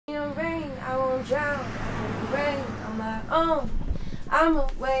drown, I can reign on my own. I'ma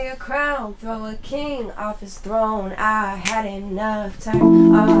wear a crown, throw a king off his throne. I had enough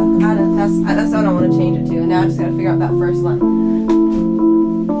time. That's what I want to change it to. Now I just gotta figure out that first line.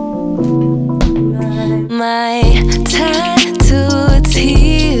 My tattooed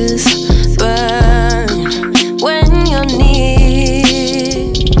tears burn when you're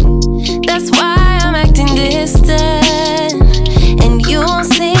near. That's why I'm acting distant, and you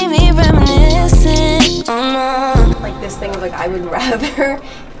won't see me reminiscing. Oh no. Like this thing of like I would rather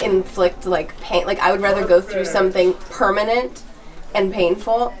inflict like pain. Like I would rather go through something permanent and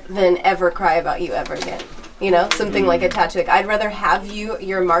painful than ever cry about you ever again. You know, something like a tattoo. Like I'd rather have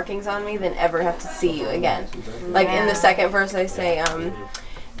your markings on me than ever have to see you again. Like in the second verse, I say,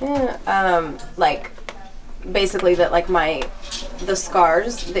 like basically that like the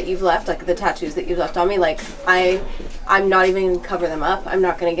scars that you've left, like the tattoos that you've left on me, like I'm not even gonna cover them up. I'm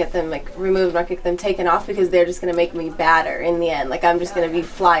not gonna get them like removed. I'm not gonna get them taken off because they're just gonna make me badder in the end. Like I'm just gonna be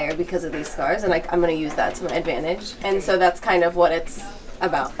flyer because of these scars, and like I'm gonna use that to my advantage. And so that's kind of what it's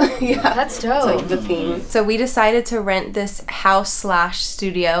about. Yeah, that's dope. It's like the theme. So we decided to rent this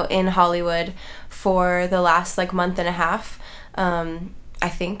house/studio in Hollywood for the last like month and a half, I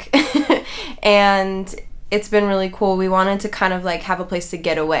think. And it's been really cool. We wanted to kind of like have a place to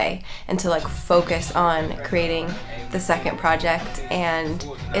get away and to like focus on creating the second project, and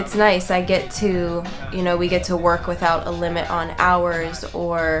it's nice. I get to, you know, we get to work without a limit on hours,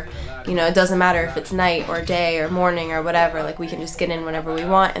 or, you know, it doesn't matter if it's night or day or morning or whatever. Like we can just get in whenever we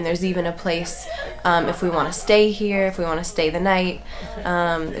want, and there's even a place if we want to stay here, if we want to stay the night.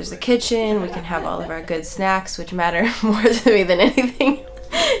 There's a kitchen. We can have all of our good snacks, which matter more to me than anything.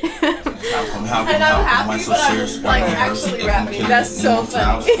 And I'm happy, but I'm like actually rapping. That's so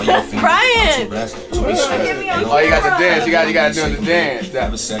funny. Brian! Oh, you got to dance. You got to do the dance.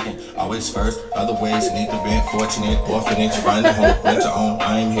 Have a second, always first. Other ways need to be fortunate, orphanage, find a home, rent to own.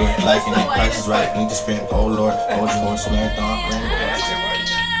 I am here, liking it. Price is right, need to spend. Oh Lord, hold your horse, marathon.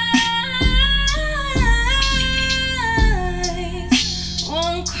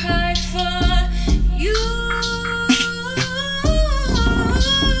 Won't cry for you.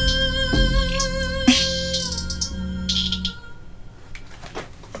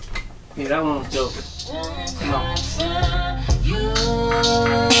 Yeah, that one was dope. Come on.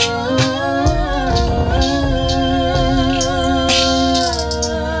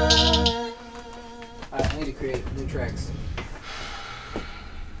 Alright, I need to create new tracks.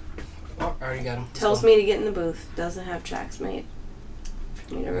 Oh, I already got them. Tells me to get in the booth. Doesn't have tracks made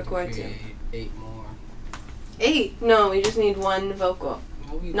for me to record to. 8 more. 8? No, we just need one vocal.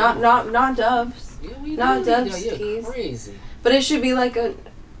 Not dubs. Yeah, we not do. dubs. You're keys. crazy. But it should be like a.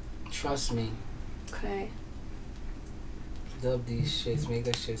 Trust me. Okay. Dub these shits, make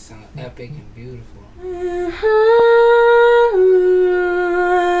that shit sound epic and beautiful.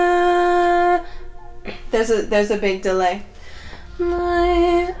 There's a big delay.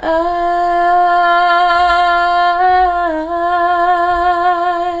 My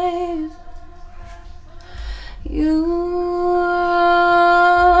eyes, you.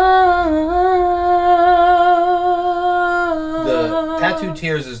 The Tattooed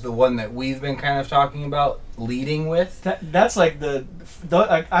Tears is the one that we've been kind of talking about leading with. That's like I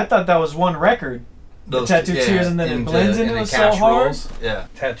thought that was one record. The Tattooed Tears, and then it blends into it so hard. Yeah.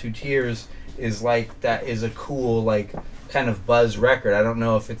 Tattooed Tears is like, that is a cool like kind of buzz record. I don't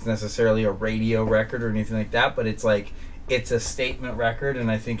know if it's necessarily a radio record or anything like that, but it's like, it's a statement record,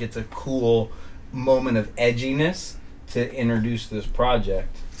 and I think it's a cool moment of edginess to introduce this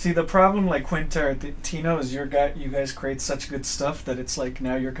project. See, the problem, like Quentin Tarantino, is you guys create such good stuff that it's like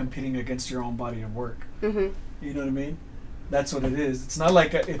now you're competing against your own body of work. Mm-hmm. You know what I mean? That's what it is. It's not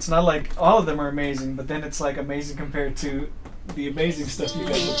like all of them are amazing, but then it's like amazing compared to the amazing stuff you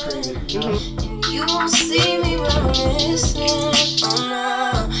guys have created. You know? You won't see me reminiscing. Oh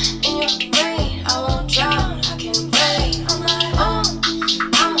no, in your brain I won't drown. I can reign on my own.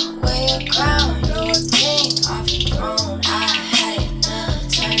 I'ma wear a crown, throw a king off your throne. I had enough,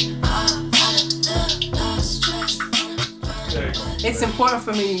 turn off out of the lost trust. It's important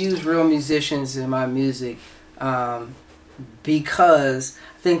for me to use real musicians in my music, because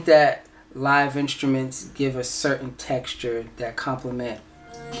I think that live instruments give a certain texture that complement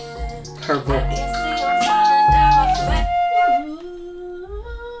her vocal.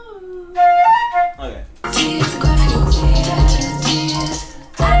 Okay.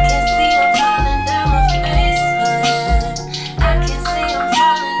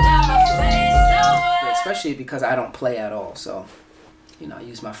 Especially because I don't play at all, so you know, I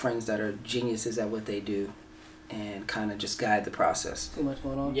use my friends that are geniuses at what they do, and kind of just guide the process. Too much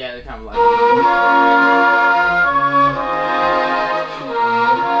going on. Yeah, they're kind of like.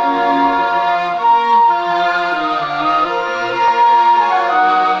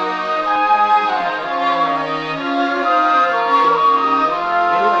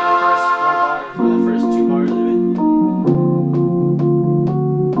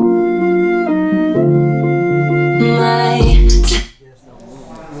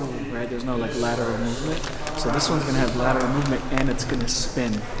 So this one's gonna have lateral movement and it's gonna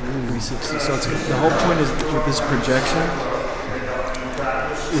spin 360. So it's the whole point is with this projection,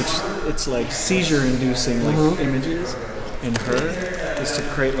 which it's like seizure-inducing like images in her, is to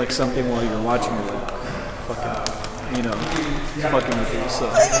create like something while you're watching it, like fucking, you know, fucking with you. So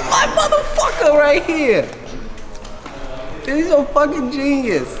This is my motherfucker right here. He's a fucking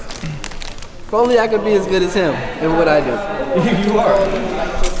genius. If only I could be as good as him in what I do. you are.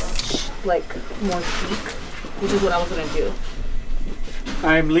 Like more peak, which is what I was gonna do.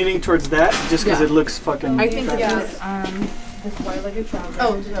 I'm leaning towards that just because it looks fucking. I think this wide-legged trouser.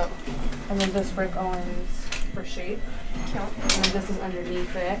 Oh no. And then this Rick Owens for shape. Count. And then this is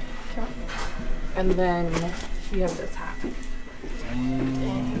underneath it. Count. And then you have this hat.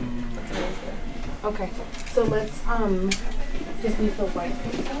 Okay. So let's just leave the white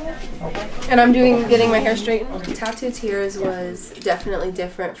piece on it. And I'm getting my hair straightened. Tattoo Tears was definitely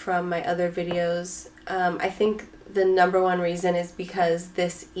different from my other videos. I think the #1 reason is because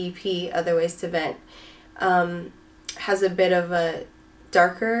this EP, Other Ways to Vent, has a bit of a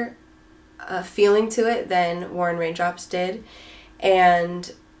darker feeling to it than Warren Raindrops did.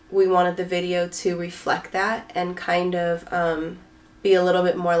 And we wanted the video to reflect that and kind of be a little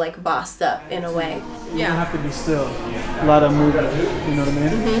bit more like bossed up in a way. You don't have to be still. A lot of movement. You know what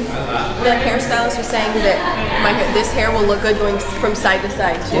I mean? The hairstylist was saying that this hair will look good going from side to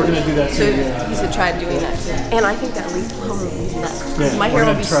side too. We're gonna do that too. So Yeah. he said try doing that too. And I think that leads probably nuts. Yeah, My we're hair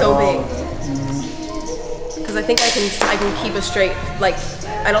will gonna be try so all- big. Because I think I can keep a straight, like,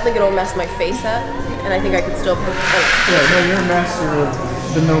 I don't think it'll mess my face up, and I think I could still put Yeah, no, you're a master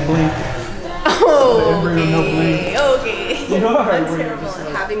of the no blink. Oh, The embryo no blink. okay. You are. I'm terrible.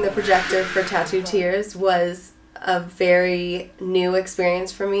 Having the projector for Tattoo Tears was a very new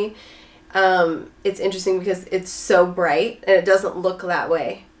experience for me. It's interesting because it's so bright, and it doesn't look that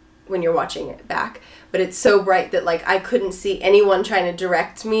way when you're watching it back, but it's so bright that like I couldn't see anyone trying to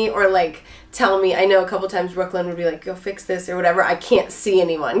direct me or like tell me. I know a couple times Brooklyn would be like, go fix this or whatever. I can't see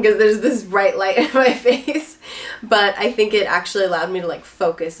anyone because there's this bright light in my face, but I think it actually allowed me to like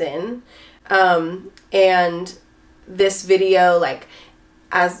focus in. And this video, like,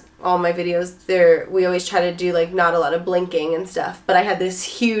 as all my videos, we always try to do like not a lot of blinking and stuff, but I had this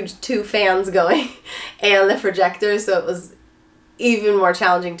huge 2 fans going and the projector, so it was even more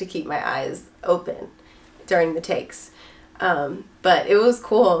challenging to keep my eyes open during the takes. But it was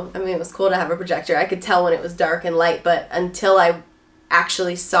cool. I mean, it was cool to have a projector. I could tell when it was dark and light, but until I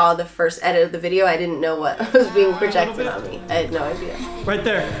actually saw the first edit of the video, I didn't know what was being projected on me. I had no idea. Right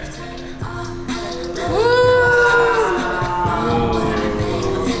there.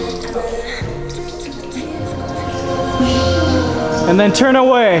 And then turn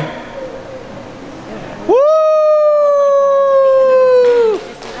away. Woo!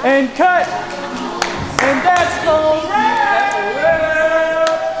 And cut. And that's the wrap.